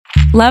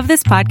Love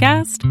this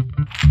podcast?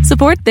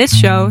 Support this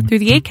show through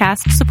the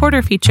Acast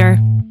supporter feature.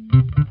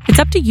 It's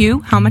up to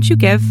you how much you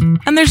give,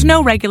 and there's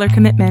no regular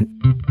commitment.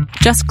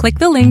 Just click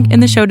the link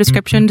in the show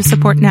description to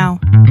support now.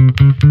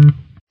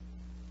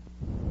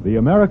 The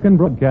American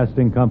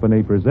Broadcasting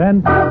Company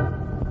presents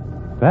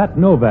Pat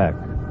Novak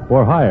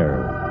for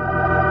Hire.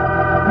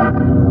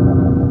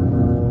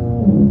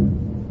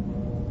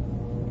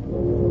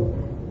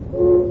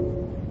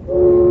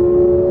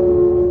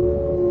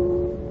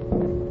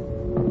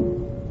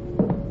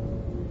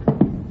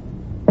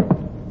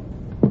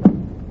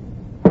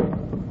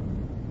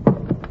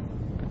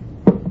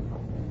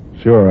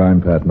 Sure,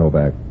 I'm Pat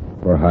Novak,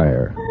 for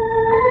hire.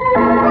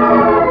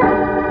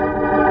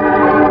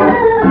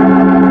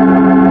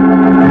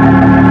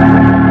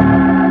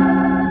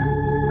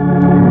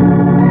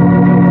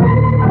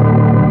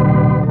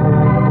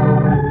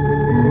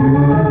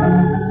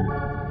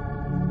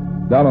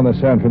 Down on the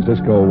San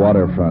Francisco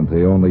waterfront,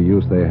 the only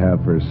use they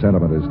have for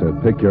sentiment is to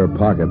pick your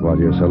pocket while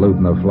you're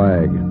saluting the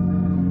flag.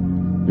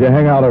 If you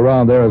hang out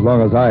around there as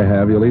long as I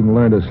have, you'll even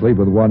learn to sleep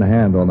with one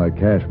hand on the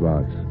cash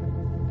box.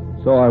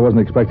 So I wasn't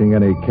expecting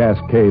any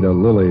cascade of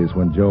lilies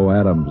when Joe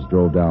Adams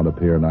drove down to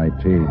Pier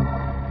 19.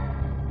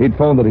 He'd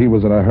phoned that he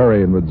was in a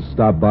hurry and would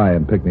stop by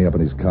and pick me up in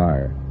his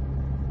car.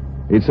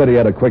 He'd said he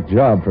had a quick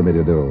job for me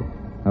to do.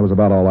 That was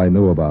about all I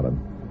knew about him.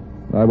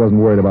 I wasn't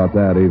worried about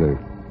that either.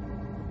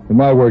 In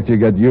my work, you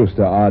get used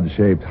to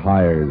odd-shaped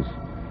hires,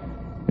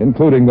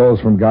 including those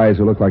from guys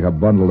who looked like a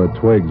bundle of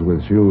twigs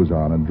with shoes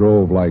on and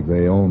drove like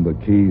they owned the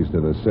keys to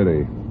the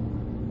city.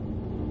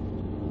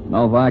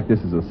 Novak, this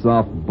is a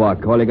soft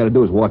buck. All you got to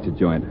do is watch a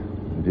joint.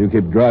 If you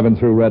keep driving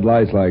through red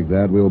lights like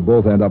that, we'll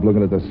both end up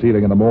looking at the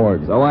ceiling in the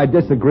morgue. So I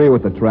disagree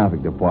with the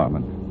traffic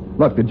department.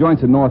 Look, the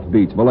joint's in North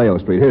Beach, Vallejo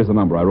Street. Here's the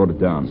number. I wrote it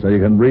down. So you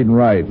can read and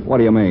write. What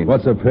do you mean?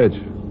 What's the pitch?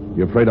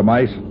 You afraid of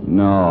mice?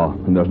 No,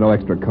 and there's no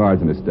extra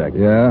cards in this deck.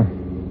 Yeah?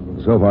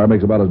 So far, it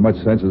makes about as much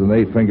sense as an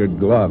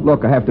 8-fingered glove.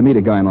 Look, I have to meet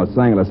a guy in Los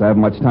Angeles. I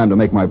haven't much time to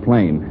make my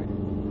plane.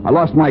 I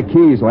lost my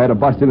keys, so I had to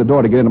bust in the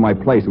door to get into my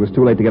place. It was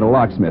too late to get a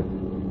locksmith.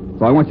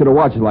 So I want you to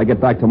watch till I get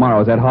back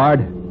tomorrow. Is that hard?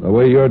 The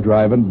way you're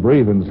driving,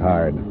 breathing's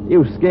hard.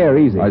 You scare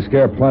easy. I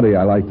scare plenty.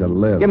 I like to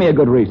live. Give me a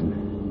good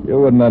reason. You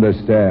wouldn't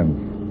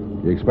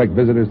understand. You expect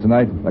visitors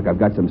tonight? Look, I've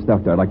got some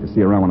stuff that I'd like to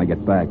see around when I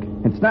get back.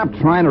 And stop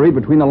trying to read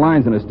between the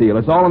lines in this deal.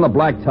 It's all in the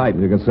black type.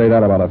 You can say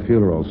that about a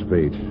funeral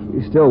speech.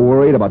 You still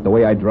worried about the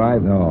way I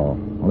drive? No.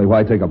 Only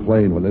why take a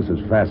plane when this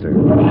is faster?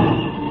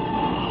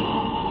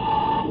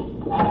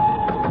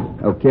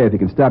 Okay, if you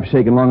can stop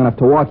shaking long enough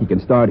to walk, you can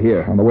start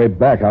here. On the way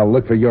back, I'll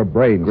look for your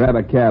brains. Grab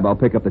a cab. I'll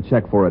pick up the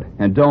check for it.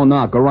 And don't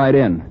knock. Go right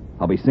in.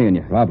 I'll be seeing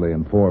you. Probably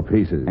in 4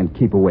 pieces. And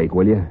keep awake,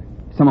 will you?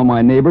 Some of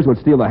my neighbors would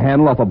steal the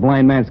handle off a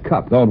blind man's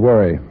cup. Don't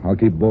worry. I'll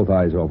keep both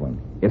eyes open.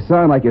 You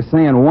sound like you're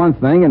saying one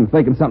thing and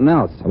thinking something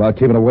else. About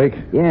keeping awake?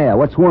 Yeah,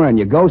 what's worrying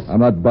you, ghost? I'm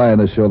not buying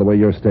this show the way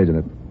you're staging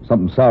it.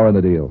 Something sour in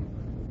the deal.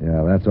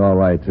 Yeah, that's all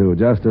right, too.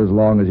 Just as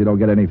long as you don't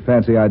get any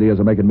fancy ideas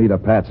of making me the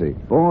patsy.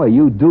 Boy,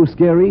 you do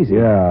scare easy.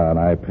 Yeah, and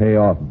I pay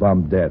off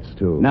bum debts,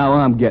 too. Now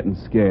I'm getting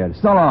scared.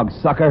 So long,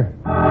 sucker.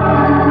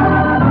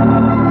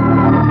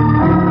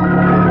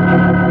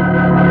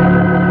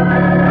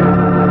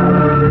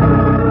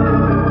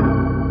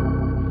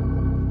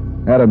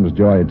 Adams'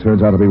 joint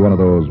turns out to be one of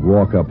those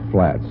walk-up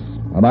flats.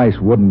 A nice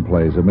wooden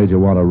place that made you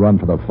want to run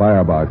for the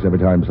firebox every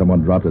time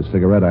someone dropped a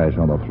cigarette ash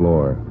on the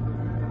floor.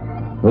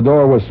 The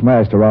door was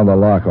smashed around the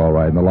lock all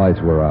right, and the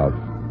lights were out.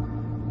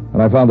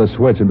 When I found the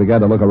switch and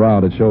began to look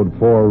around, it showed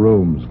 4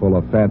 rooms full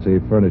of fancy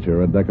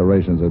furniture and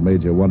decorations that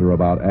made you wonder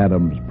about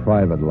Adams'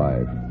 private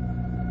life.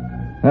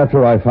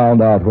 After I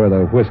found out where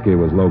the whiskey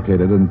was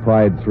located and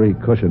pried 3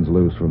 cushions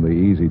loose from the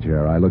easy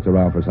chair, I looked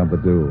around for something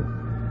to do.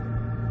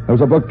 There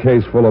was a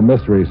bookcase full of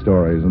mystery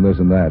stories and this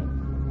and that.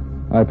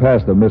 I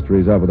passed the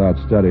mysteries up without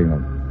studying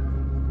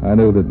them. I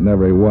knew that in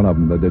every one of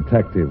them the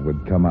detective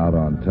would come out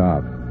on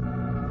top.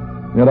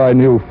 Yet I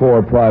knew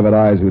 4 private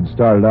eyes who'd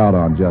started out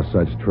on just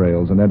such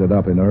trails and ended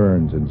up in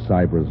urns in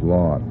Cypress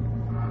Lawn.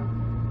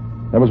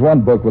 There was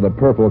one book with a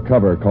purple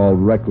cover called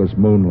Reckless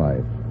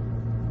Moonlight,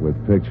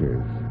 with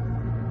pictures.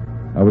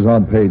 I was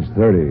on page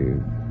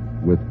 30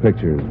 with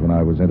pictures when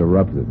I was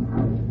interrupted.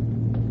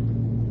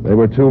 They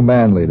were too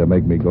manly to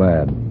make me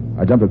glad.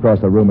 I jumped across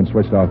the room and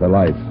switched off the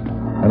lights,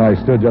 and I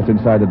stood just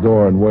inside the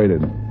door and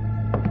waited.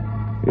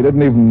 He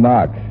didn't even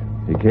knock.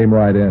 He came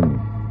right in.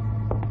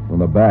 From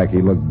the back,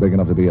 he looked big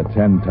enough to be a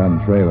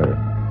 10-ton trailer.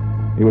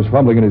 He was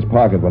fumbling in his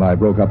pocket when I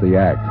broke up the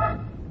act.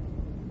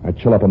 I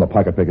chill up on the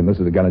pocket pick, and this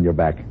is a gun in your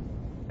back.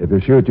 If you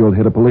shoot, you'll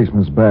hit a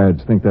policeman's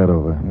badge. Think that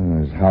over.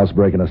 There's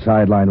housebreaking a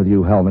sideline with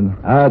you, Hellman.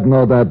 I'd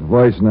know that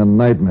voice in a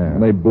nightmare.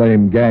 And they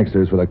blame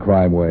gangsters for the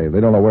crime wave.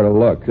 They don't know where to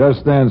look. Just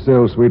stand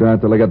still,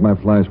 sweetheart, till I get my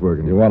flash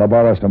working. You want to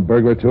borrow some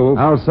burglar tools?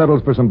 I'll settle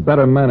for some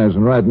better manners,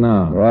 and right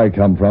now. Where I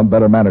come from,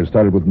 better manners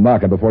started with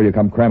knocking before you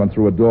come cramming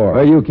through a door.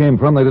 Where you came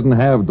from, they didn't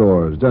have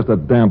doors. Just a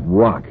damp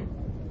rock.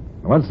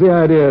 What's the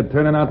idea of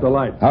turning out the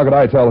lights? How could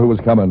I tell who was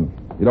coming?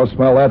 You don't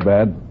smell that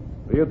bad.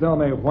 Will you tell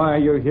me why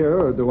you're here,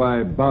 or do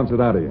I bounce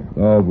it out of you?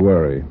 Don't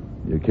worry.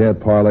 You can't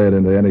parlay it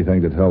into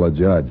anything to tell a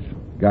judge.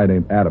 A guy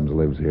named Adams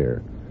lives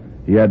here.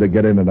 He had to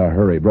get in a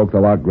hurry, broke the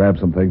lock, grabbed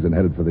some things, and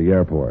headed for the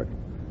airport.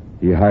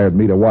 He hired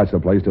me to watch the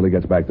place till he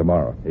gets back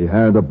tomorrow. He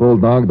hired a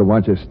bulldog to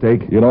watch a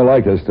steak? You don't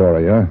like this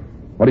story, huh?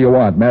 What do you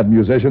want, mad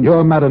musicians?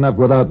 You're mad enough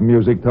without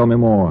music. Tell me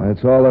more.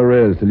 That's all there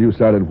is till you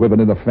started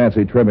whipping in the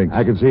fancy trimmings.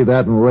 I could see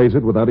that and raise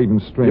it without even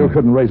stringing. You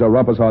couldn't raise a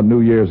rumpus on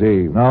New Year's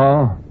Eve.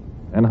 No?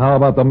 And how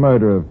about the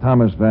murder of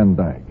Thomas Van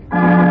Dyke?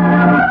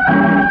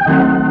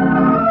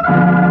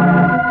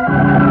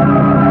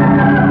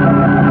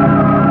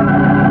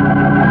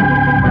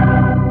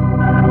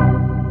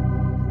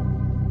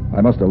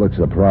 I must have looked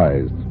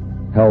surprised.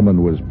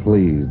 Hellman was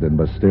pleased and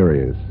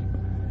mysterious.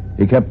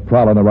 He kept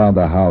prowling around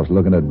the house,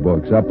 looking at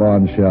books, up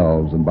on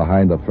shelves and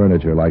behind the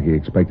furniture like he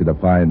expected to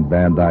find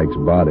Van Dyke's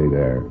body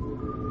there.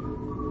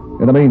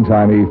 In the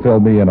meantime, he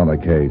filled me in on the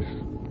case.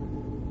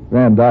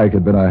 Van Dyke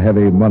had been a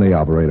heavy money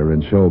operator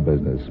in show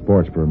business,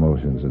 sports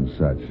promotions and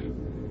such.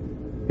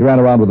 He ran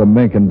around with the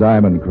mink and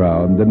diamond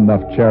crowd and did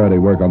enough charity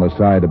work on the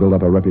side to build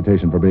up a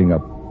reputation for being a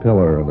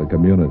pillar of the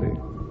community.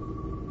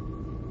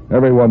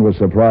 Everyone was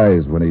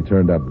surprised when he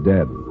turned up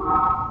dead,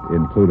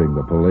 including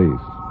the police.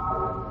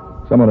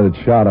 Someone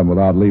had shot him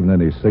without leaving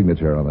any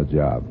signature on the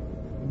job.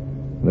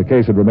 The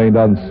case had remained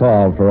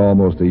unsolved for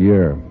almost a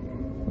year.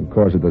 Of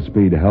course, at the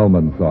speed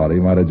Hellman thought, he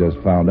might have just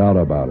found out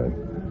about it.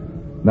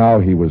 Now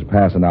he was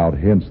passing out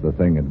hints the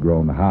thing had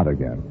grown hot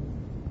again.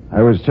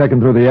 I was checking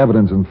through the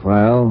evidence and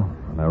file,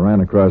 and I ran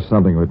across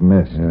something we'd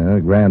missed. Yeah,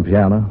 grand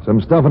piano.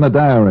 Some stuff in a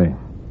diary.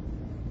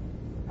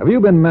 Have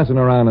you been messing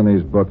around in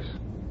these books?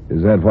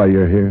 Is that why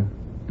you're here?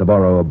 To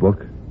borrow a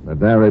book? The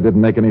diary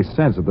didn't make any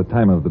sense at the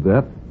time of the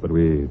death, but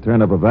we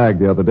turned up a vag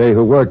the other day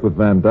who worked with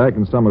Van Dyke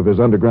and some of his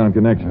underground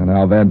connections. And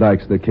now Van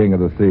Dyke's the king of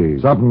the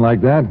thieves. Something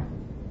like that.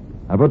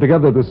 I put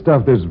together the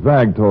stuff this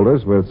vag told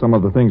us with some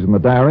of the things in the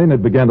diary, and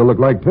it began to look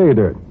like pay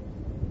dirt.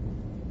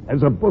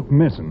 There's a book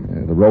missing.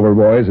 Yeah, the Rover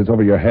Boys, it's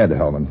over your head,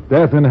 Hellman.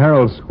 Death in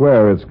Herald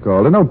Square, it's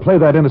called. And don't play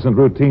that innocent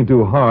routine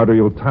too hard or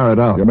you'll tire it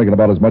out. You're making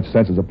about as much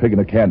sense as a pig in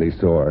a candy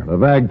store. The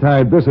vag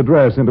tied this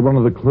address into one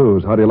of the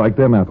clues. How do you like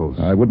them apples?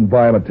 I wouldn't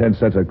buy them at 10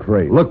 cents a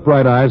crate. Look,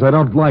 Bright Eyes, I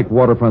don't like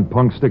waterfront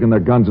punks sticking their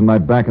guns in my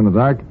back in the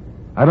dark.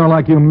 I don't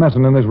like you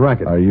messing in this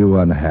racket. Are you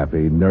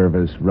unhappy,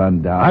 nervous,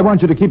 run down? I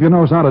want you to keep your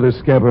nose out of this,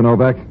 Scamper,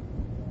 Novak.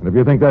 And if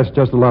you think that's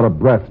just a lot of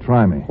breath,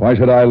 try me. Why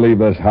should I leave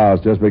this house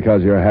just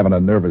because you're having a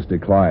nervous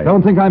decline?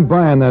 Don't think I'm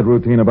buying that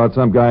routine about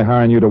some guy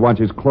hiring you to watch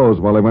his clothes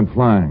while they went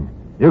flying.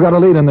 You got a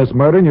lead in this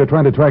murder, and you're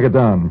trying to track it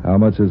down. How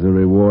much is the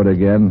reward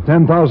again?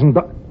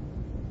 $10,000.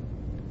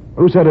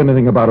 Who said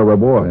anything about a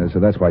reward? Yeah,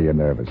 so that's why you're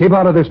nervous. Keep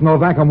out of this,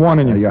 Novak. I'm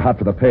warning you. You're hot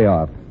for the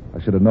payoff. I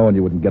should have known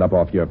you wouldn't get up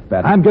off your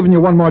fat... I'm giving you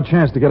one more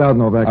chance to get out,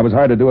 Novak. I was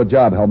hired to do a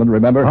job, Hellman,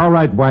 remember? All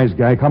right, wise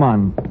guy. Come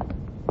on.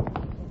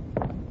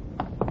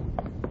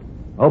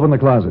 Open the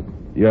closet.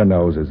 Your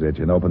nose is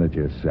itching. Open it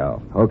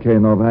yourself. Okay,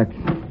 Novak.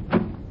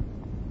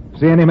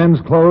 See any men's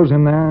clothes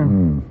in there?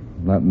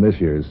 Not in this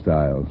year's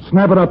style.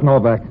 Snap it up,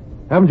 Novak.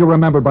 Haven't you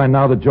remembered by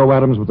now that Joe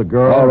Adams was the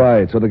girl? All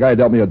right, so the guy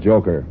dealt me a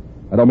joker.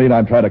 I don't mean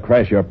I'm trying to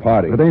crash your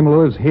party. The dame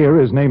Liz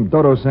here is named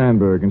Dodo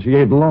Sandberg, and she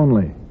ain't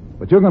lonely.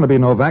 But you're going to be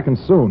Novak, and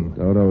soon.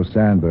 Dodo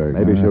Sandberg.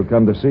 Maybe she'll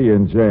come to see you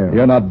in jail.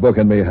 You're not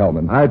booking me,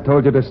 Hellman. I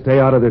told you to stay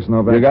out of this,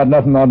 Novak. You got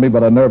nothing on me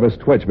but a nervous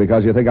twitch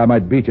because you think I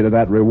might beat you to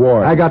that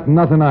reward. I got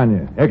nothing on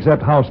you,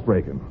 except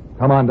housebreaking.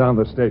 Come on down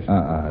to the station.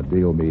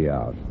 Deal me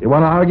out. You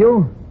want to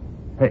argue?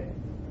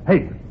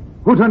 Hey,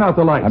 who turned out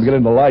the lights? I'm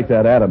getting to like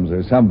that Adams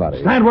or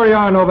somebody. Stand where you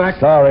are, Novak.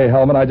 Sorry,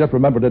 Hellman, I just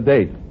remembered a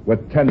date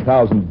with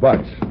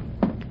 $10,000.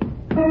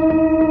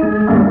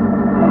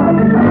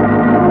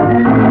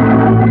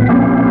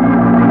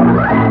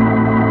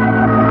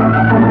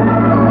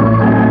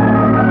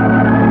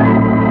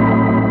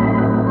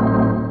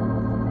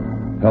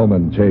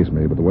 Hellman chased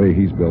me, but the way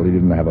he's built, he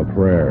didn't have a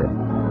prayer.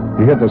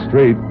 He hit the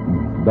street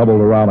and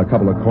doubled around a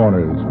couple of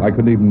corners. I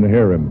couldn't even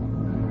hear him.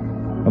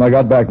 When I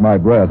got back my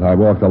breath, I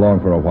walked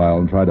along for a while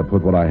and tried to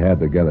put what I had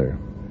together.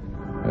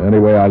 Any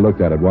way I looked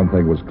at it, one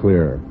thing was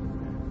clear.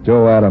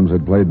 Joe Adams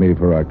had played me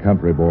for a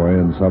country boy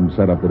in some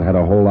setup that had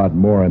a whole lot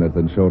more in it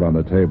than showed on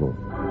the table.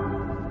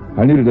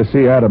 I needed to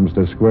see Adams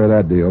to square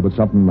that deal, but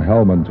something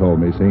Hellman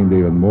told me seemed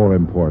even more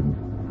important.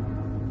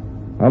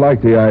 I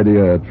liked the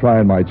idea of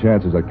trying my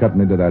chances of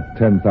cutting into that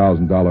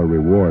 $10,000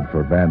 reward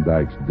for Van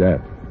Dyke's death.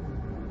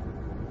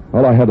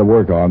 All I had to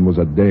work on was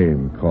a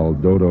dame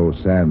called Dodo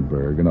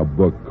Sandberg and a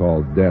book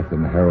called Death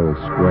in Herald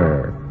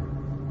Square.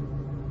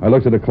 I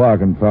looked at the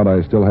clock and found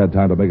I still had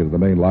time to make it to the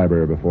main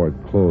library before it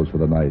closed for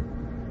the night,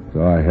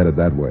 so I headed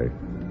that way.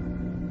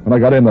 When I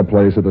got in the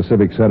place at the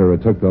Civic Center,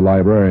 it took the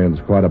librarians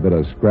quite a bit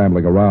of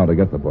scrambling around to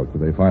get the book,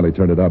 but they finally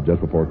turned it up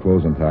just before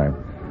closing time.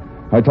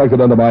 I tucked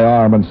it under my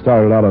arm and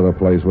started out of the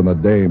place when the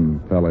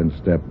dame fell in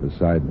step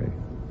beside me.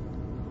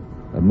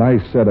 A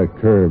nice set of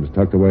curves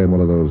tucked away in one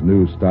of those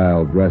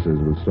new-style dresses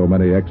with so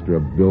many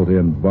extra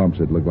built-in bumps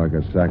it looked like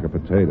a sack of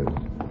potatoes.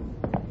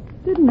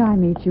 Didn't I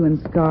meet you in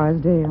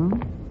Scarsdale?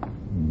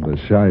 The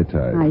shy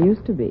type. I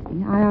used to be.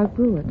 I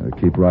outgrew it.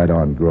 Keep right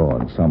on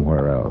growing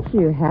somewhere else.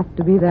 You have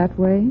to be that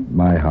way?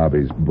 My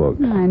hobby's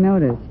books. I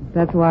noticed.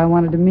 That's why I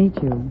wanted to meet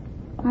you.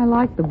 I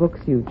like the books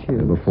you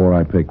choose. Before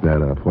I pick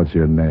that up, what's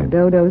your name?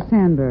 Dodo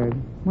Sandberg.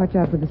 Watch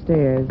out for the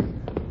stairs.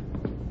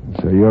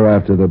 So you're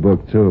after the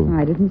book, too.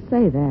 I didn't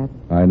say that.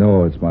 I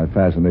know. It's my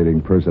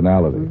fascinating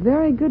personality. A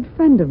very good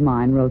friend of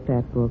mine wrote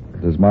that book.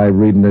 Does my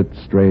reading it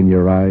strain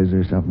your eyes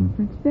or something?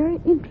 It's very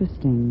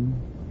interesting.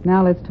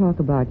 Now let's talk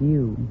about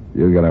you.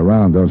 You get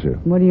around, don't you?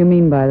 What do you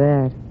mean by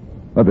that?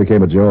 What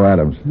became of Joe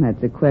Adams?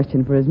 That's a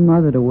question for his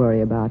mother to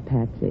worry about,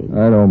 Patsy.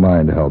 I don't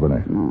mind helping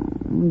her. Oh,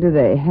 do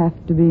they have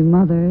to be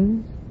mothers?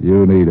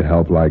 You need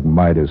help like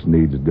Midas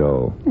needs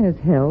dough. There's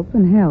help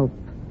and help.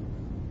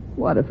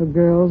 What if a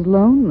girl's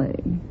lonely?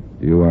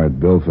 You aren't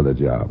built for the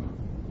job.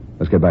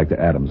 Let's get back to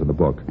Adams and the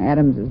book.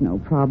 Adams is no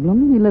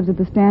problem. He lives at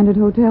the Standard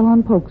Hotel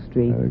on Polk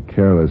Street.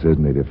 Careless,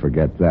 isn't he, to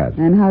forget that?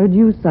 And how did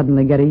you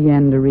suddenly get a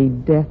yen to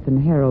read Death in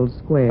Herald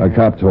Square? A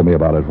cop told me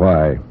about it.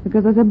 Why?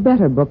 Because there's a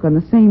better book on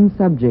the same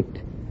subject.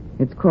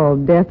 It's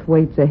called Death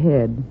Waits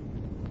Ahead.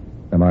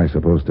 Am I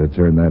supposed to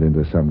turn that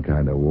into some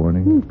kind of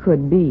warning? It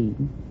could be.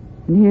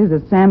 And here's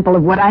a sample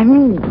of what I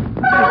mean.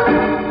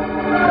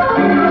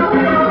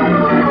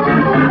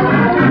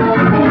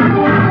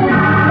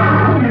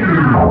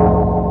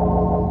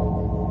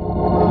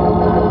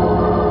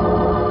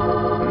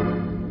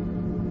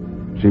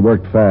 She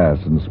worked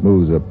fast and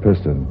smooth as a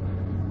piston.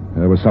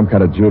 There was some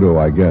kind of judo,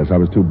 I guess. I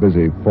was too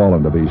busy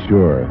falling to be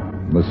sure.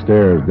 The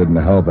stairs didn't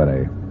help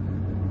any.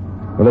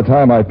 By the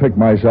time I picked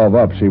myself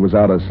up, she was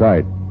out of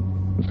sight.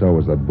 And so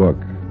was the book.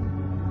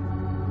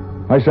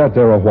 I sat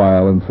there a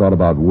while and thought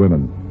about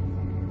women.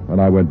 When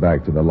I went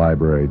back to the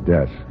library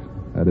desk,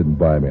 I didn't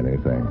buy me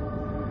anything.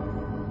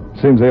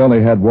 Seems they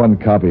only had one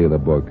copy of the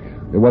book.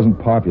 It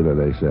wasn't popular,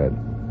 they said.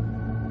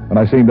 When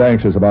I seemed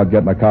anxious about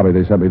getting a copy,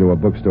 they sent me to a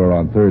bookstore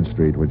on 3rd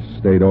Street, which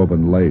stayed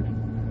open late.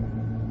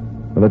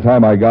 By the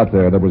time I got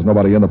there was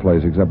nobody in the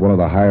place except one of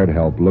the hired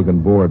help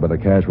looking bored by the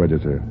cash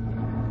register.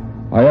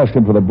 I asked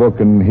him for the book,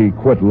 and he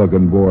quit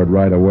looking bored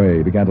right away.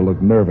 He began to look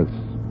nervous.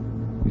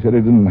 He said he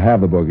didn't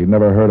have the book. He'd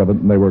never heard of it,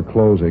 and they were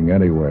closing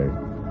anyway.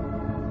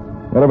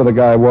 Whatever the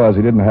guy was,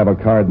 he didn't have a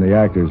card in the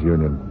Actors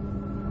Union.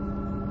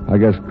 I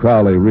guess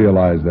Crowley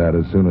realized that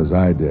as soon as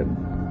I did.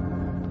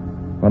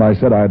 When I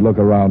said I'd look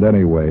around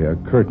anyway, a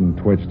curtain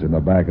twitched in the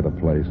back of the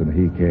place, and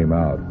he came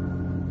out.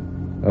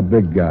 A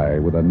big guy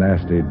with a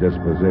nasty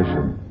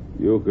disposition.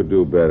 You could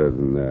do better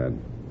than that.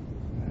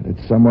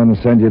 Did someone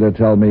send you to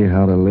tell me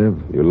how to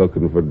live? You're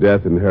looking for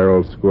death in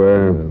Herald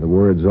Square? The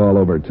word's all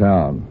over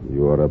town.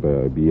 You ought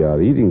to be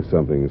out eating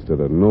something instead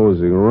of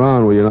nosing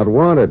around where you're not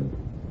wanted.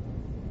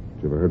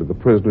 You ever heard of the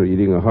prisoner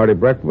eating a hearty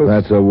breakfast?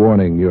 That's a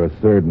warning. You're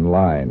third in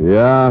line.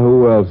 Yeah,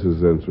 who else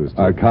is interested?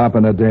 A cop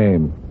and a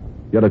dame.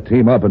 You ought to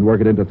team up and work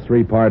it into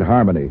 3-part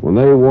harmony. When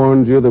they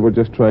warned you, they were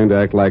just trying to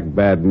act like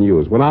bad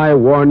news. When I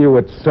warn you,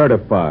 it's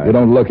certified. You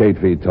don't look 8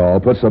 feet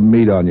tall. Put some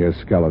meat on your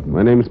skeleton.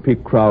 My name's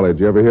Pete Crowley. Did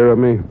you ever hear of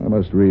me? I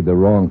must read the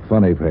wrong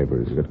funny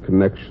papers. You got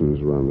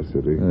connections around the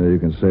city. You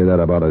can say that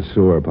about a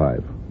sewer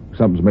pipe.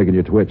 Something's making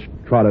you twitch.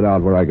 Trot it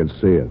out where I can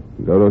see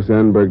it. Dodo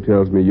Sandberg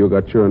tells me you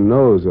got your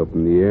nose up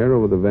in the air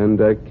over the Van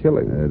Dyke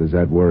killing. Does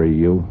that worry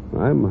you?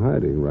 I'm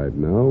hiding right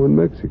now in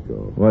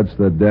Mexico. What's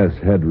the death's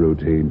head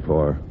routine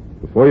for?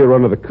 Before you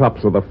run to the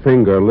cops with a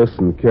finger,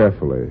 listen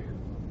carefully.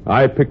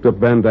 I picked up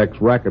Van Dyke's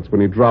rackets when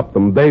he dropped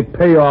them. They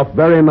pay off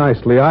very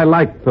nicely. I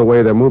like the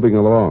way they're moving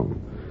along.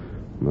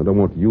 And I don't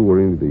want you or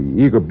any of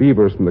the eager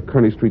beavers from the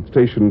Kearney Street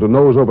station to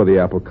nose over the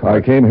apple cart.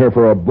 I came here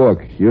for a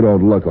book. You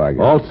don't look like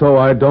it. Also,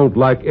 I don't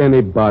like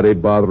anybody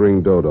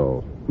bothering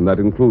Dodo. And that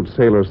includes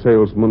sailor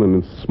salesmen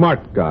and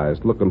smart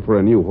guys looking for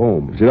a new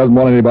home. If she doesn't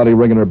want anybody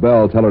ringing her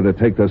bell, tell her to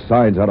take the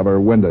signs out of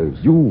her windows.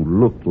 You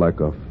look like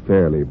a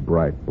fairly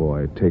bright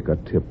boy. Take a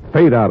tip.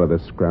 Fade out of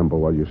this scramble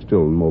while you're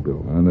still in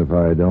Mobile. And if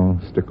I don't?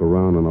 Stick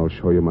around and I'll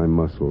show you my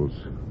muscles.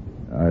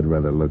 I'd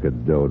rather look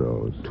at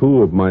Dodo's.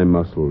 2 of my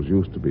muscles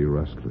used to be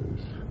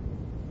wrestlers.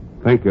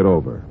 Think it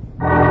over.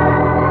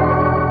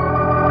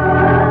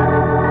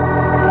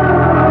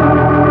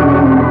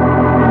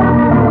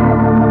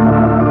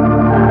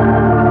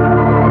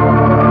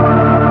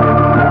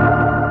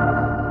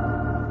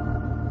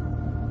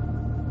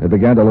 It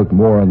began to look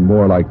more and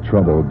more like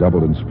trouble,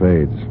 doubled in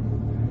spades.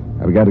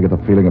 I began to get the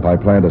feeling if I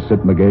planned to sit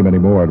in the game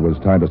anymore, it was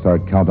time to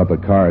start counting up the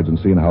cards and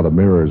seeing how the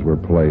mirrors were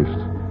placed.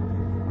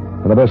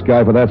 And the best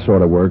guy for that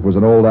sort of work was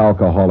an old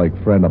alcoholic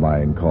friend of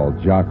mine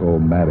called Jocko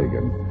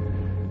Madigan.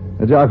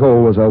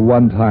 Jocko was a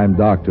one-time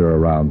doctor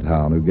around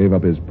town who gave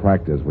up his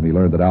practice when he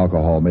learned that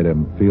alcohol made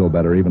him feel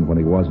better even when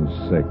he wasn't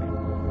sick.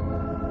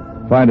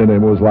 Finding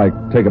him was like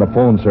taking a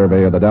phone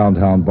survey of the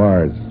downtown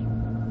bars.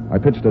 I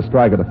pitched a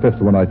strike at the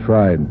 5th one I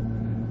tried.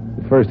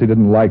 At first, he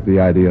didn't like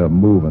the idea of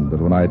moving, but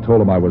when I told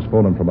him I was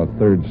phoning from a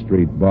 3rd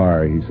Street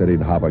bar, he said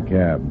he'd hop a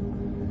cab.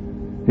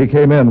 He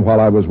came in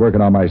while I was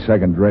working on my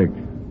second drink.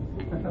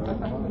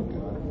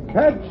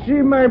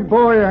 Patsy, my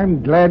boy,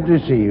 I'm glad to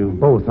see you,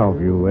 both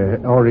of you.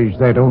 Or is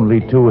that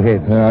only 2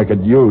 heads? I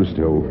could use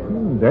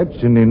to.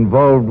 That's an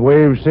involved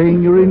way of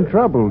saying you're in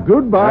trouble.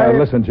 Goodbye.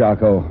 Listen,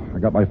 Jocko, I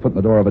got my foot in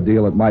the door of a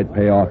deal that might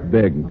pay off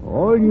big.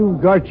 All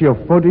you've got your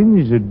foot in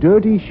is a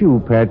dirty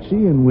shoe, Patsy,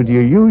 and with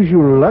your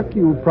usual luck,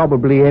 you'll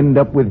probably end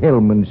up with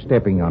Hellman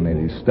stepping on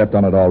it. He stepped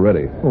on it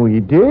already. Oh, he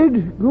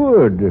did?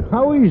 Good.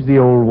 How is the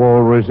old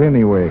walrus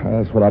anyway?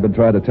 That's what I've been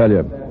trying to tell you.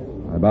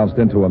 I bounced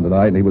into him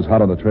tonight, and he was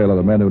hot on the trail of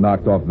the men who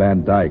knocked off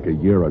Van Dyke a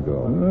year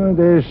ago.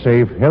 They're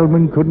safe.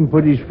 Hellman couldn't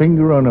put his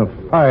finger on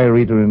a fire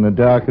eater in a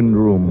darkened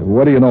room.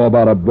 What do you know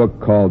about a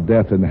book called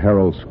Death in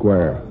Herald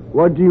Square?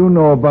 What do you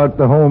know about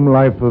the home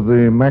life of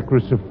the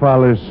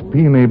Macrocephalus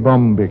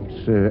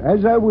penebombix?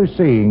 As I was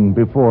saying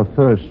before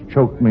thirst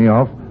choked me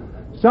off,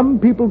 some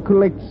people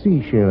collect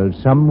seashells,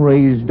 some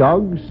raise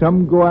dogs,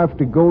 some go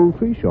after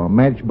goldfish or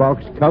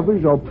matchbox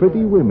covers or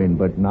pretty women,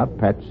 but not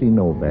Patsy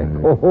Novak.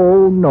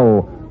 Oh,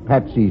 no.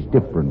 Patsy's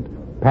different.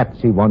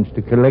 Patsy wants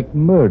to collect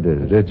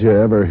murders. Did you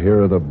ever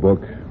hear of the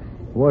book?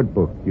 What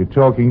book? You're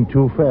talking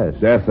too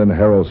fast. Death in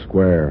Herald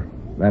Square.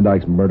 Van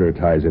Dyke's murder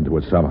ties into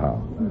it somehow.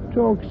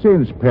 Talk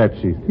sense,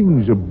 Patsy.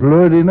 Things are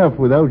blurred enough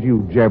without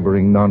you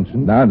jabbering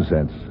nonsense.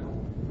 Nonsense.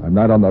 I'm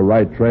not on the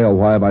right trail.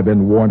 Why have I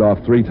been warned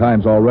off 3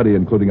 times already,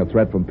 including a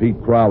threat from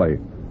Pete Crowley?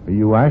 Are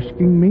you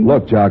asking me?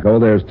 Look, Jocko,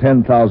 there's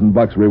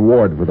 $10,000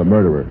 reward for the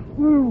murderer.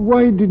 Well,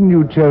 why didn't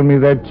you tell me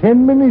that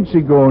 10 minutes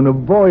ago and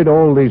avoid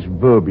all this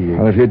verbiage?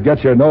 Well, if you'd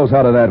get your nose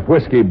out of that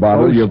whiskey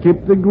bottle, you...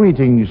 Skip the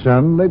greetings,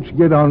 son. Let's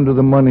get on to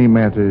the money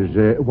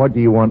matters. What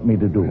do you want me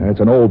to do? It's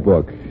an old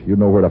book. You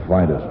know where to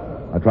find it.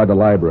 I tried the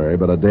library,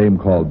 but a dame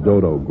called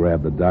Dodo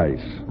grabbed the dice.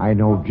 I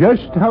know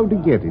just how to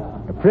get it.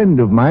 A friend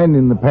of mine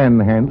in the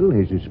Panhandle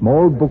has a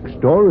small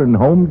bookstore and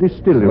home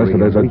distillery. Listen,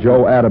 there's a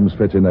Joe Adams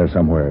fits in there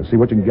somewhere. See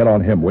what you can get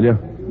on him, will you?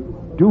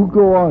 Do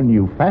go on.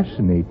 You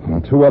fascinate me.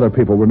 2 other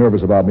people were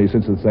nervous about me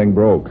since the thing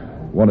broke.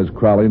 One is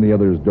Crowley and the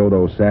other is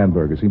Dodo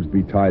Sandberg. It seems to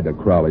be tied to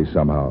Crowley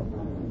somehow.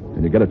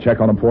 Can you get a check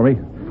on him for me?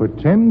 For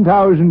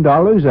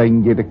 $10,000, I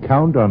can get a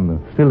count on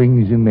the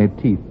fillings in their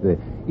teeth.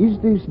 Is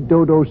this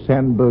Dodo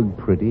Sandberg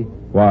pretty?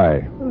 Why?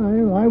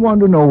 I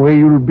want to know where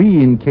you'll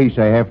be in case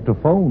I have to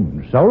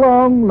phone. So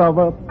long,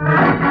 lover.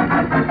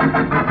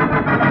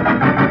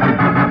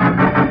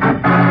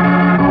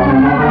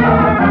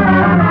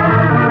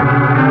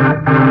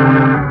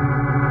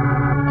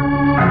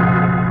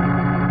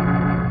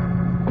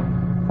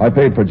 I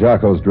paid for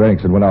Jocko's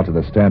drinks and went out to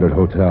the Standard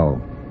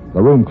Hotel.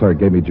 The room clerk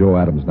gave me Joe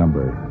Adams'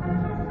 number.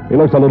 He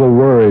looked a little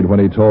worried when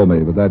he told me,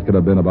 but that could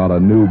have been about a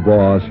new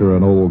boss or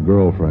an old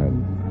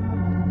girlfriend.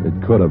 It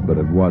could have, but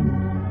it wasn't.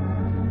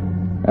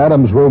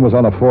 Adams' room was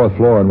on the 4th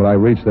floor, and when I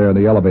reached there in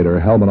the elevator,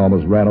 Hellman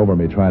almost ran over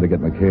me trying to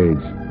get in the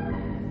cage.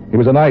 He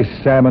was a nice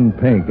salmon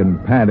pink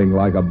and panting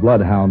like a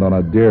bloodhound on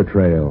a deer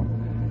trail.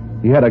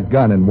 He had a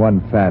gun in one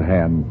fat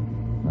hand,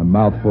 a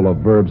mouthful of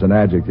verbs and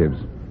adjectives.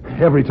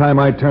 Every time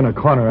I turn a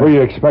corner... Who are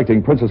you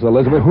expecting, Princess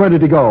Elizabeth? Where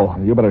did he go?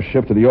 You better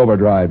shift to the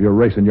overdrive. You're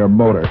racing your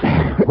motor.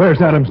 Where's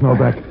Adams,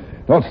 Novak?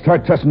 Don't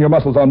start testing your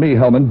muscles on me,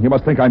 Hellman. You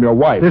must think I'm your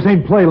wife. This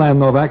ain't playland,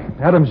 Novak.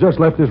 Adams just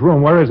left his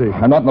room. Where is he?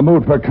 I'm not in the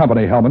mood for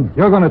company, Hellman.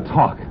 You're going to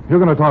talk. You're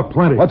going to talk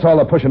plenty. What's all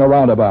the pushing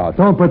around about?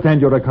 Don't pretend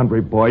you're a country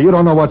boy. You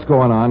don't know what's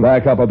going on.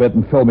 Back up a bit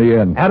and fill me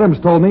in. Adams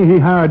told me he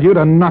hired you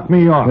to knock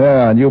me off.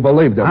 Yeah, and you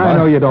believed him. I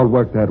know you don't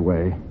work that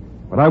way.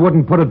 But I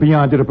wouldn't put it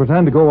beyond you to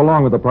pretend to go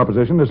along with the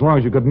proposition as long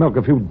as you could milk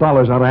a few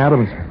dollars out of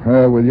Adams.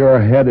 With your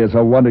head, it's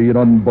a wonder you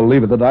don't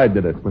believe it that I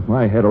did it. With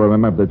my head, I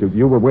remember that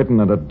you were waiting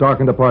in a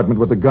darkened apartment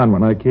with a gun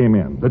when I came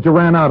in. That you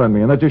ran out on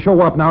me, and that you show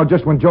up now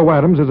just when Joe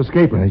Adams is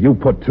escaping. You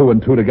put 2 and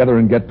 2 together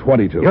and get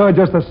 22. You're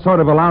just a sort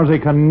of a lousy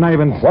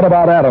connivance. What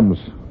about Adams?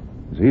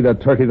 Is he the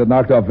turkey that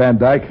knocked off Van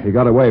Dyke? He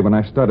got away when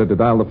I started to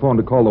dial the phone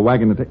to call the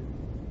wagon to take...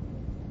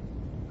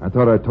 I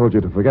thought I told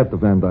you to forget the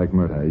Van Dyke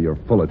murder. You're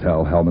full of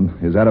tell,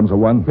 Hellman. Is Adams the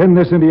one? Pin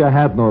this into your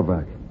hat,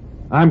 Novak.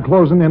 I'm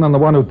closing in on the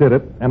one who did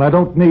it, and I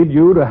don't need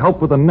you to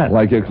help with the net.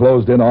 Like you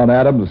closed in on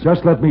Adams?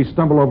 Just let me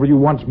stumble over you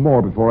once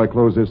more before I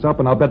close this up,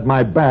 and I'll bet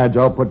my badge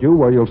I'll put you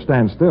where you'll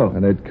stand still.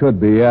 And it could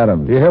be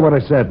Adams. Do you hear what I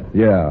said?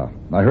 Yeah.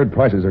 I heard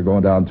prices are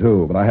going down,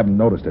 too, but I haven't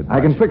noticed it much.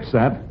 I can fix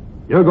that.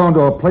 You're going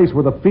to a place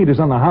where the feet is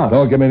on the house.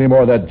 Don't give me any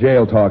more of that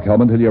jail talk,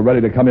 Hellman, till you're ready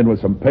to come in with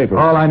some papers.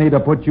 All I need to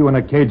put you in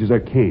a cage is a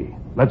key.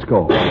 Let's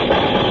go.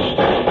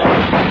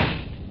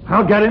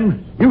 I'll get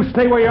him. You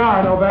stay where you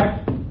are,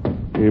 Novak.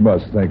 He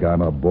must think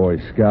I'm a Boy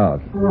Scout.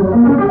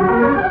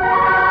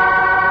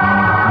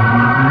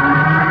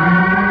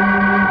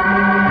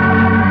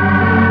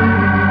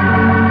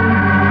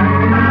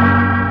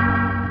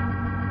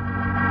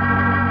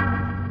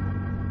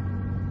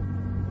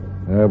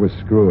 That was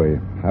screwy.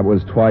 That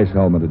was twice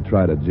Hellman had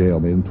tried to jail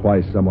me, and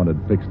twice someone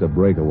had fixed a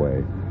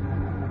breakaway.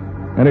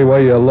 Any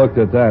way you looked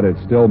at that, it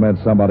still meant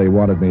somebody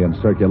wanted me in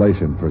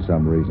circulation for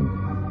some reason.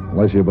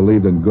 Unless you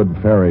believed in good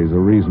fairies, the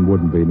reason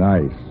wouldn't be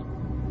nice.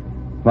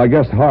 If I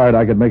guessed hard,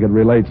 I could make it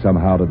relate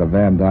somehow to the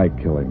Van Dyke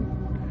killing.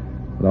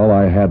 But all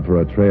I had for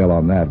a trail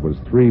on that was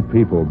 3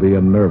 people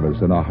being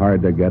nervous in a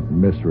hard-to-get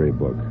mystery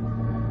book.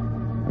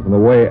 And from the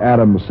way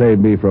Adams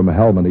saved me from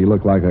Hellman, he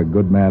looked like a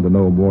good man to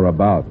know more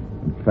about,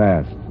 and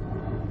fast.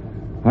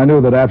 I knew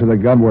that after the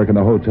gun work in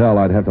the hotel,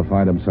 I'd have to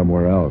find him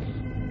somewhere else.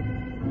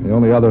 The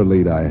only other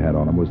lead I had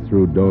on him was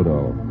through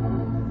Dodo.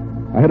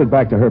 I headed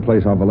back to her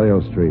place on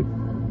Vallejo Street.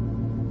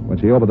 When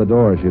she opened the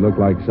door, she looked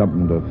like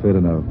something to fit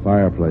in a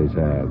fireplace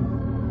ad.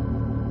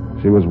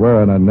 She was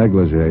wearing a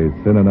negligee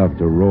thin enough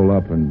to roll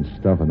up and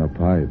stuff in a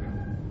pipe.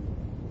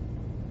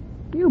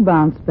 You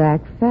bounce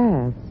back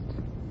fast.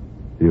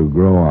 You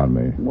grow on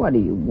me. What do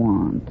you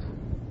want?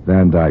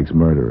 Van Dyke's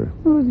murderer.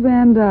 Who's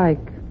Van Dyke?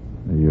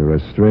 You're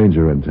a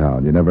stranger in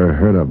town. You never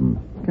heard of him.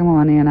 Come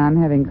on in.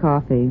 I'm having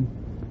coffee.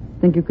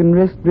 Think you can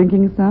risk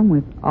drinking some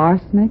with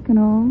arsenic and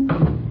all?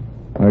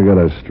 I got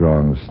a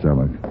strong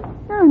stomach.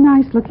 You're a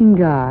nice-looking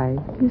guy.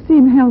 You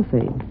seem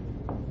healthy.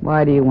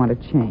 Why do you want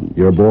to change?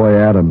 Your boy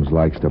Adams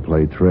likes to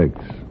play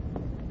tricks.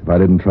 If I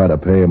didn't try to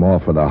pay him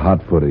off for the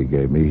hot foot he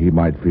gave me, he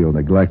might feel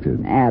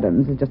neglected.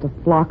 Adams is just a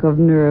flock of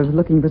nerves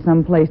looking for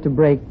some place to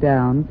break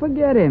down.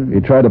 Forget him. He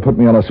tried to put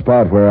me on a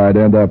spot where I'd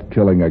end up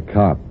killing a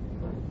cop.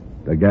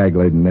 The gag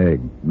laid an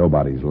egg.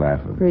 Nobody's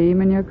laughing.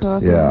 Cream in your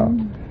coffee? Yeah.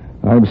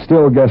 I'm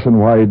still guessing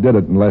why he did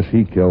it unless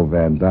he killed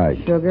Van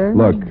Dyke. Sugar?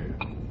 Look,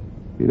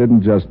 he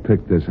didn't just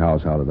pick this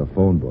house out of the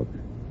phone book.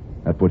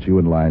 That puts you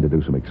in line to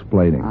do some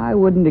explaining. I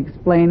wouldn't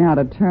explain how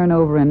to turn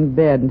over in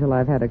bed until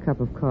I've had a cup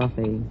of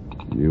coffee.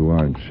 You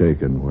aren't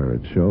shaken where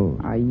it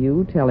shows. Are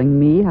you telling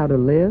me how to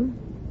live?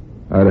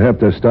 I'd have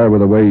to start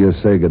with the way you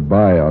say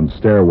goodbye on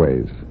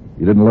stairways.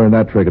 You didn't learn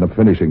that trick in a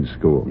finishing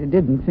school. It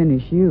didn't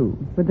finish you,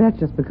 but that's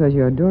just because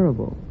you're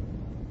adorable.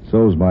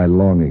 So's my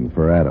longing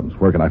for Adams.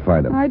 Where can I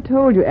find him? I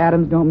told you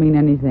Adams don't mean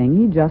anything.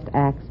 He just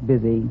acts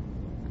busy.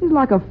 He's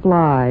like a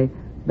fly,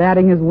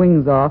 batting his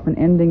wings off and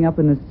ending up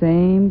in the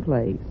same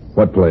place.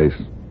 What place?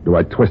 Do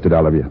I twist it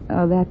out of you?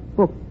 That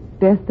book,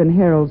 Death in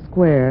Herald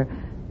Square.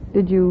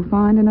 Did you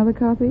find another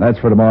copy? That's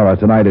for tomorrow.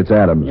 Tonight it's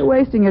Adams. You're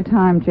wasting your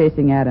time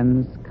chasing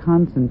Adams.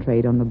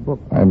 Concentrate on the book.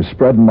 I'm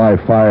spreading my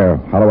fire.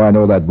 How do I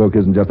know that book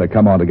isn't just a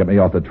come-on to get me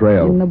off the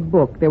trail? In the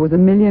book, there was a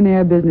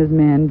millionaire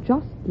businessman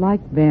just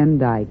like Van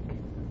Dyke.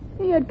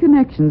 He had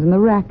connections in the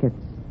rackets,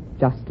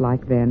 just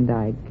like Van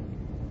Dyke.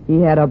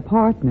 He had a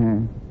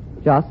partner,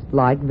 just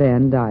like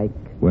Van Dyke.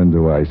 When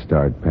do I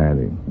start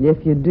panting?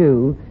 If you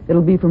do,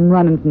 it'll be from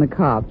running from the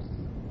cops.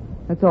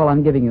 That's all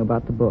I'm giving you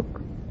about the book.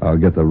 I'll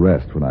get the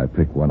rest when I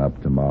pick one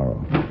up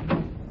tomorrow.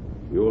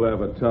 You'll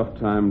have a tough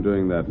time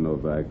doing that,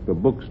 Novak. The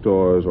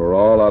bookstores are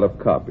all out of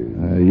copies.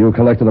 You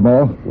collected them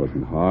all?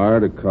 Wasn't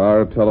hard. A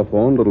car, a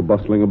telephone, little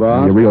bustling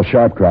about. You're real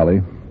sharp,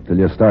 Crowley. Till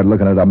you start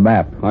looking at a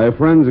map. I have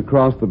friends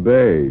across the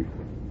bay.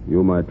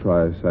 You might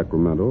try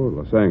Sacramento or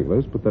Los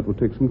Angeles, but that would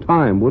take some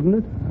time, wouldn't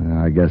it?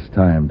 I guess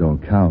time don't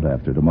count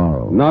after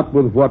tomorrow. Not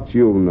with what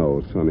you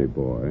know, sonny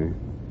boy.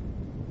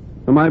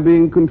 Am I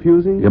being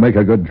confusing? You make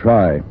a good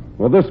try.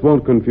 Well, this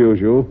won't confuse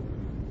you.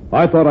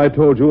 I thought I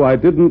told you I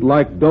didn't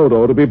like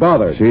Dodo to be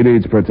bothered. She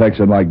needs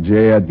protection like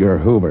J. Edgar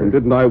Hoover. And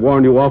didn't I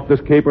warn you off this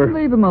caper?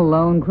 Leave him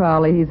alone,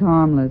 Crowley. He's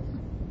harmless.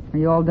 Are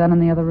you all done in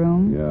the other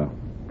room? Yeah.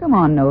 Come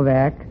on,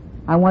 Novak.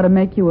 I want to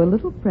make you a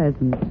little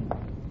present.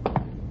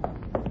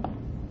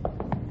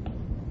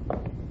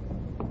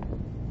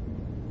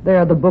 There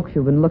are the books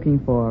you've been looking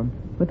for,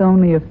 with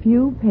only a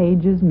few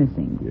pages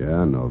missing.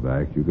 Yeah,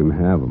 Novak, you can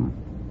have them.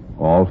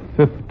 All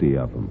 50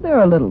 of them.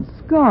 They're a little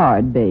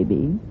scarred,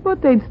 baby,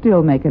 but they'd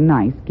still make a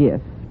nice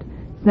gift.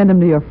 Send them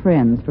to your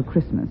friends for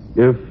Christmas.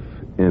 If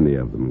any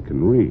of them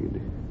can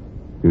read.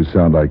 You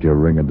sound like you're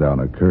ringing down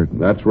a curtain.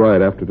 That's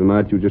right. After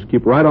tonight, you just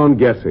keep right on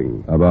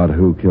guessing. About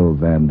who killed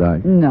Van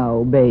Dyke?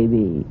 No,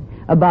 baby.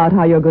 About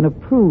how you're going to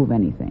prove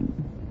anything.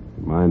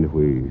 Mind if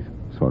we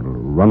sort of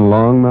run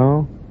along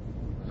now?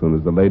 As soon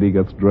as the lady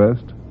gets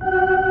dressed?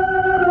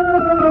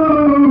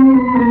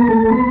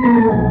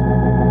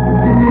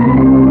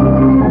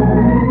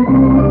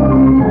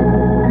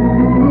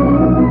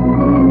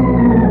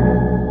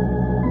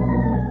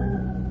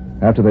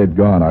 After they'd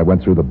gone, I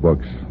went through the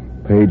books.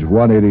 Page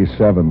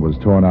 187 was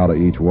torn out of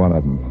each one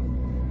of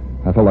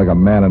them. I felt like a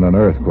man in an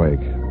earthquake.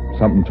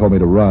 Something told me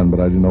to run, but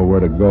I didn't know where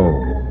to go.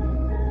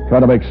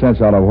 Trying to make sense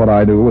out of what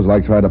I knew was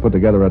like trying to put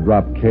together a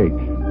drop cake.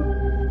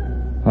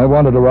 I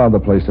wandered around the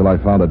place till I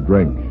found a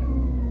drink.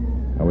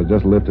 I was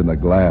just lifting the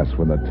glass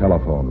when the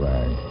telephone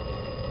rang.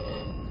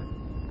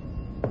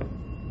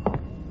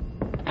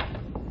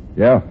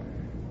 Yeah?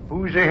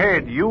 Who's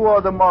ahead, you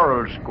or the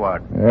moral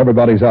squad?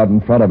 Everybody's out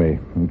in front of me,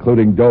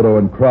 including Dodo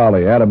and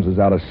Crowley. Adams is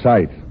out of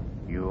sight.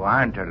 You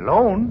aren't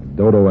alone.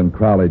 Dodo and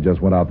Crowley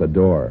just went out the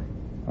door.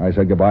 I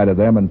said goodbye to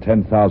them and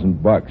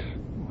 $10,000.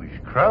 Was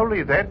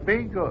Crowley that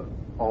big, or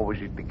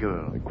was it the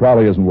girl?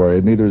 Crowley isn't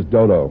worried, neither is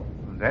Dodo.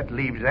 That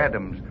leaves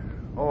Adams.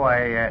 Oh,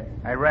 I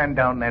ran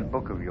down that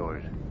book of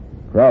yours.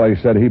 Crowley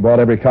said he bought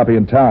every copy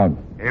in town.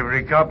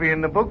 Every copy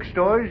in the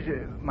bookstores.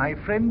 My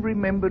friend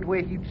remembered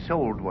where he'd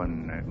sold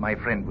one. My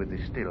friend with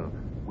the still.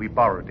 We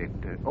borrowed it.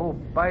 Oh,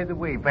 by the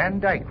way, Van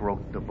Dyke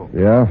wrote the book.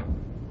 Yeah?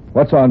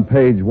 What's on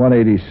page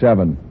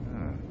 187?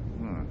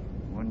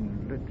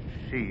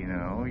 Let's see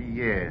now.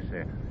 Yes,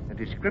 a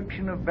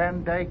description of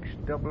Van Dyke's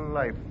double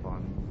life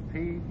on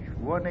page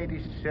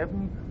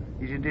 187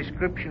 is a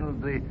description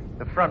of the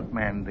front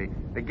man,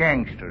 the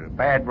gangster.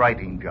 Bad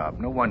writing job.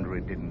 No wonder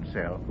it didn't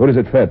sell. Who does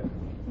it fit?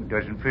 It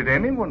doesn't fit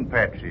anyone,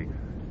 Patsy.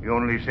 You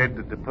only said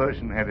that the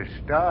person had a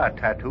star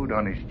tattooed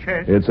on his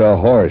chest. It's a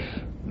horse.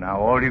 Now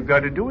all you've got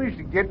to do is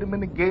to get them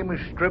in a game of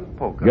strip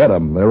poker. Get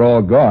them. They're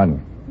all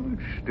gone.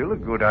 It's still a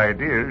good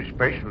idea,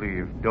 especially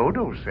if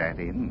Dodo sat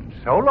in.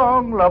 So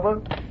long,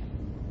 lover.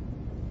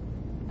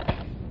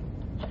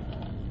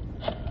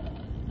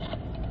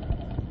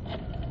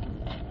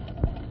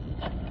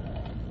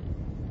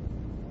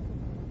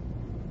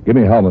 Give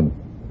me Hellman.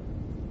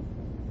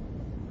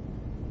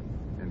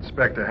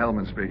 Inspector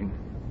Hellman speaking.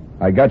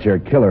 I got your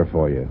killer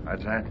for you.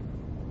 That's that.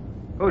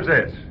 Who's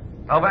this?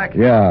 Novak?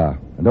 Yeah.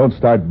 And don't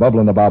start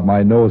bubbling about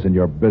my nose in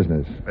your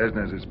business.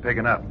 Business is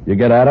picking up. You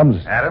get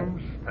Adams?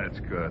 Adams? That's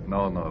good.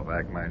 No,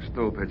 Novak. My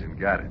stool pigeon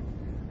got him.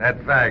 That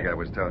fag I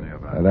was telling you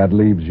about. That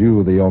leaves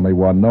you the only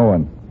one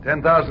knowing.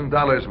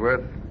 $10,000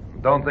 worth.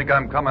 Don't think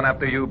I'm coming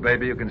after you,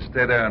 baby. You can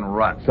stay there and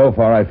rot. So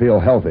far, I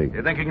feel healthy.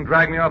 You think you can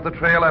drag me off the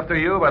trail after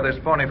you by this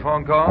phony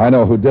phone call? I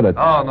know who did it.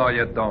 Oh, no,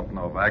 you don't,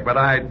 Novak, but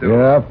I do.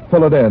 Yeah,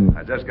 fill it in.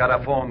 I just got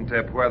a phone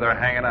tip where they're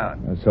hanging out.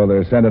 So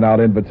they're sending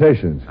out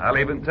invitations. I'll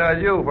even tell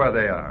you where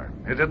they are.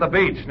 It's at the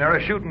beach near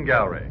a shooting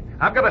gallery.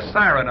 I've got a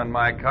siren in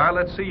my car.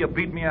 Let's see you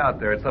beat me out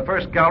there. It's the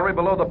first gallery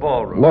below the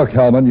ballroom. Look,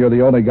 Hellman, you're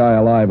the only guy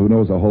alive who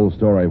knows the whole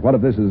story. What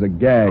if this is a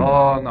gag?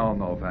 Oh, no,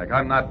 Novak.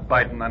 I'm not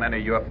biting on any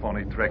of your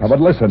phony tricks. But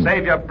listen.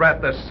 Save your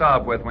breath to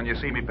sob with when you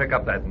see me pick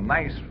up that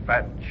nice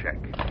fat check.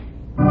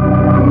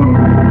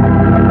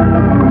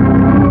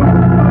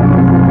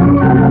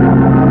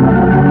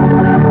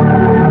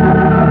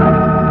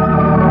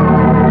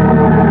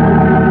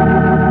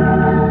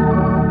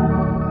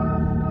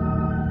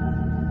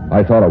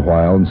 I thought a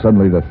while, and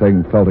suddenly the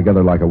thing fell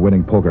together like a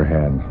winning poker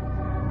hand.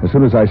 As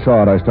soon as I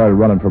saw it, I started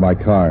running for my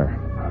car.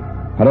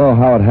 I don't know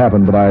how it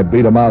happened, but I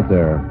beat them out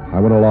there.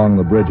 I went along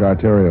the bridge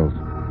arterials.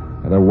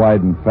 And they're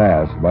wide and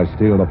fast. By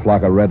stealing a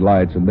flock of red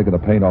lights and nicking the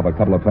paint off a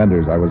couple of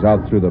fenders, I was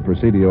out through the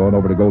Presidio and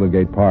over to Golden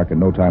Gate Park in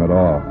no time at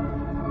all.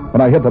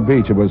 When I hit the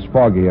beach, it was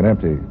foggy and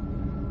empty.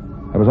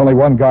 There was only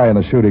one guy in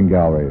the shooting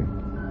gallery.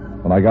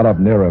 When I got up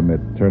near him,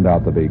 it turned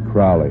out to be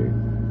Crowley.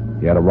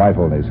 He had a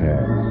rifle in his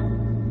hands.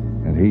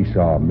 And he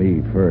saw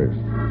me first,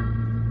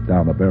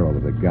 down the barrel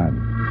of the gun.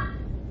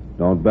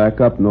 Don't back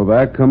up,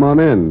 Novak. Come on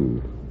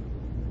in.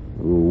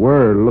 You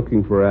were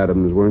looking for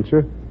Adams, weren't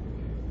you?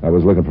 I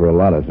was looking for a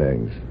lot of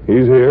things.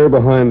 He's here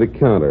behind the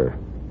counter.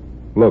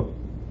 Look,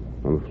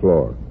 on the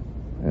floor.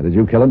 And did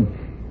you kill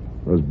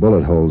him? Those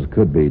bullet holes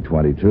could be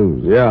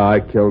 22s. Yeah, I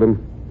killed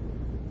him.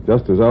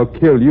 Just as I'll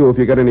kill you if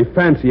you get any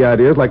fancy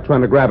ideas like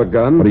trying to grab a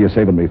gun. What are you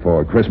saving me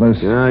for, Christmas?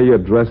 Yeah, you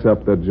dress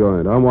up the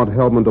joint. I want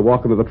Hellman to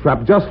walk into the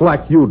trap just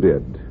like you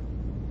did.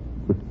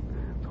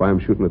 That's why I'm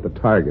shooting at the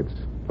targets.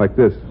 Like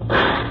this.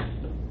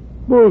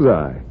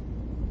 Bullseye.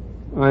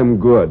 I'm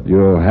good.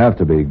 You'll have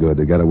to be good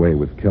to get away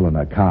with killing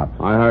a cop.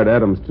 I hired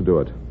Adams to do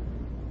it.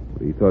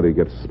 But he thought he'd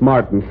get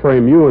smart and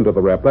frame you into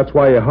the rep. That's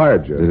why he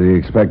hired you. Did he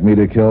expect me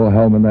to kill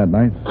Hellman that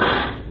night?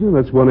 Well,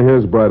 that's one of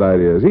his bright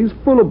ideas. He's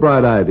full of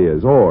bright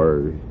ideas.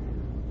 Or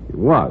he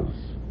was.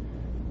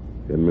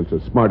 If he hadn't been so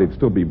smart, he'd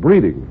still be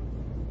breeding.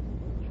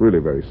 It's really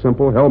very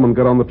simple. Hellman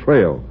got on the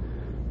trail.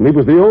 And he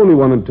was the only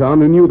one in town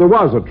who knew there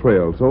was a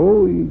trail,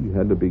 so he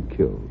had to be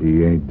killed.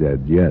 He ain't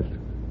dead yet.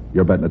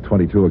 You're betting a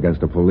 22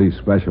 against a police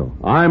special.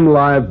 I'm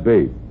live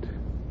bait.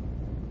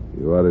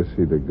 You ought to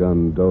see the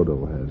gun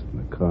Dodo has in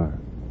the car.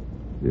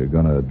 You're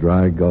gonna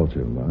dry gulch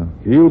him, huh?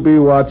 He'll be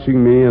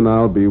watching me, and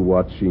I'll be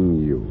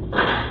watching you.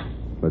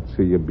 Let's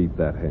see you beat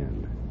that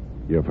hand.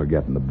 You're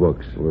forgetting the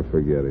books. We're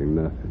forgetting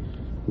nothing.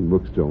 The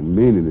books don't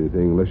mean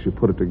anything unless you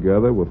put it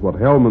together with what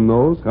Hellman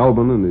knows.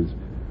 Hellman and his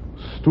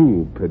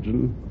stool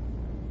pigeon.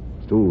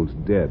 Stool's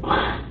dead.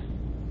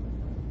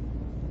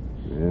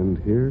 And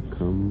here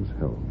comes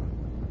Hellman.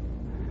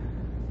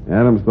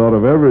 Adams thought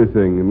of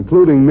everything,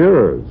 including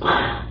mirrors.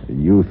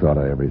 You thought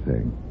of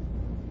everything.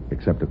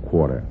 Except a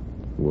quarter.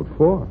 What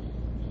for?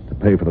 To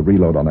pay for the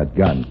reload on that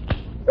gun.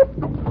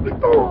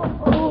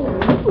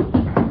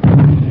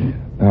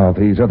 Now,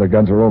 these other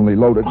guns are only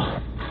loaded.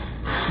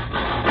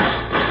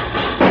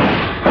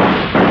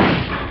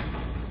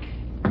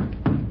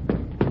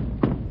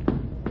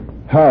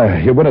 Hi,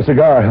 you win a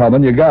cigar,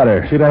 Hellman. You got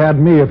her. She'd have had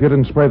me if you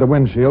didn't spray the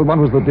windshield. What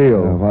was the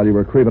deal? While you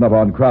were creeping up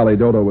on Crowley,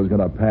 Dodo was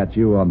going to pat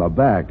you on the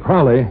back.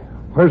 Crowley?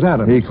 Where's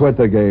Adams? He quit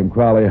the game.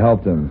 Crowley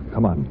helped him.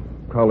 Come on.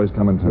 Crowley's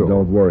coming, too.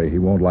 Don't worry. He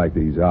won't like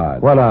these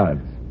odds. What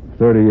odds?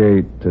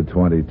 38 to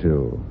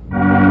 22.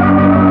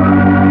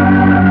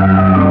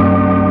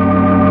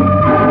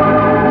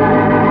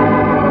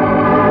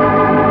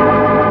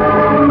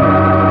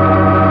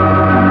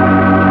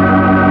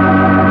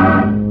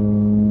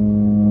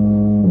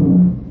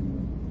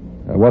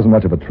 It wasn't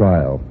much of a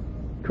trial.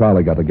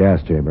 Crowley got the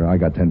gas chamber. I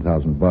got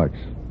 $10,000.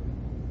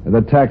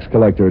 The tax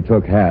collector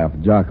took half.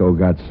 Jocko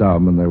got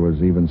some, and there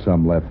was even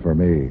some left for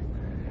me.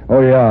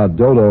 Oh, yeah,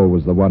 Dodo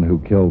was the one who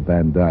killed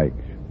Van Dyke.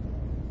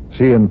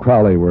 She and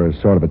Crowley were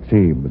sort of a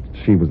team, but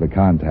she was the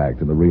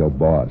contact and the real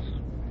boss.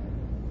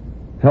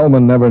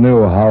 Hellman never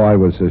knew how I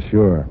was so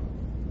sure.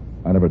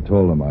 I never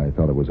told him I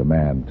thought it was a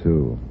man,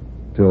 too,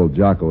 till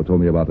Jocko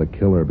told me about the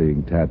killer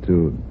being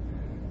tattooed.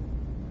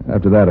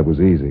 After that, it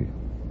was easy.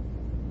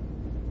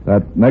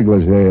 That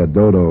negligee of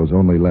Dodo's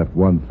only left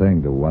one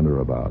thing to wonder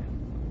about.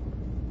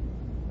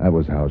 That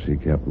was how she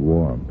kept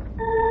warm.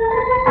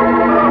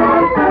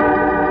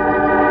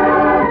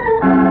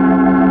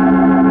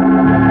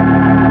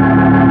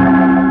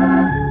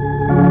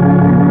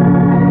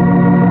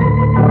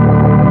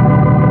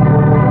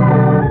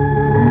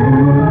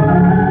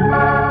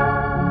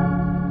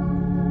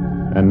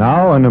 And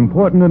now, an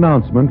important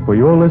announcement for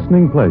your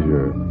listening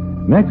pleasure.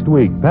 Next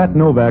week, Pat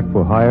Novak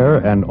for Hire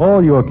and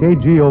all your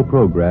KGO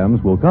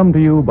programs will come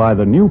to you by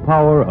the new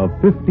power of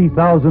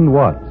 50,000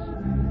 watts.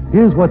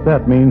 Here's what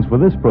that means for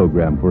this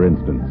program, for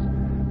instance.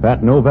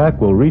 Pat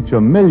Novak will reach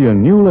 1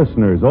 million new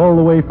listeners all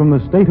the way from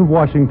the state of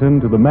Washington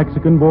to the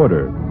Mexican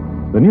border.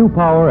 The new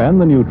power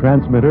and the new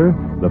transmitter,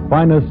 the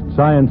finest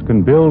science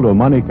can build or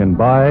money can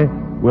buy,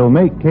 will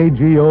make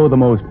KGO the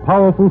most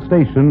powerful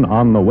station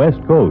on the West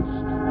Coast.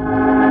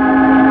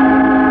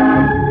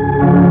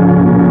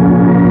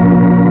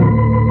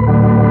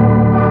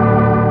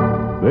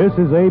 This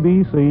is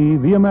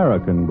ABC, the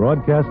American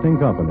Broadcasting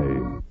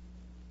Company.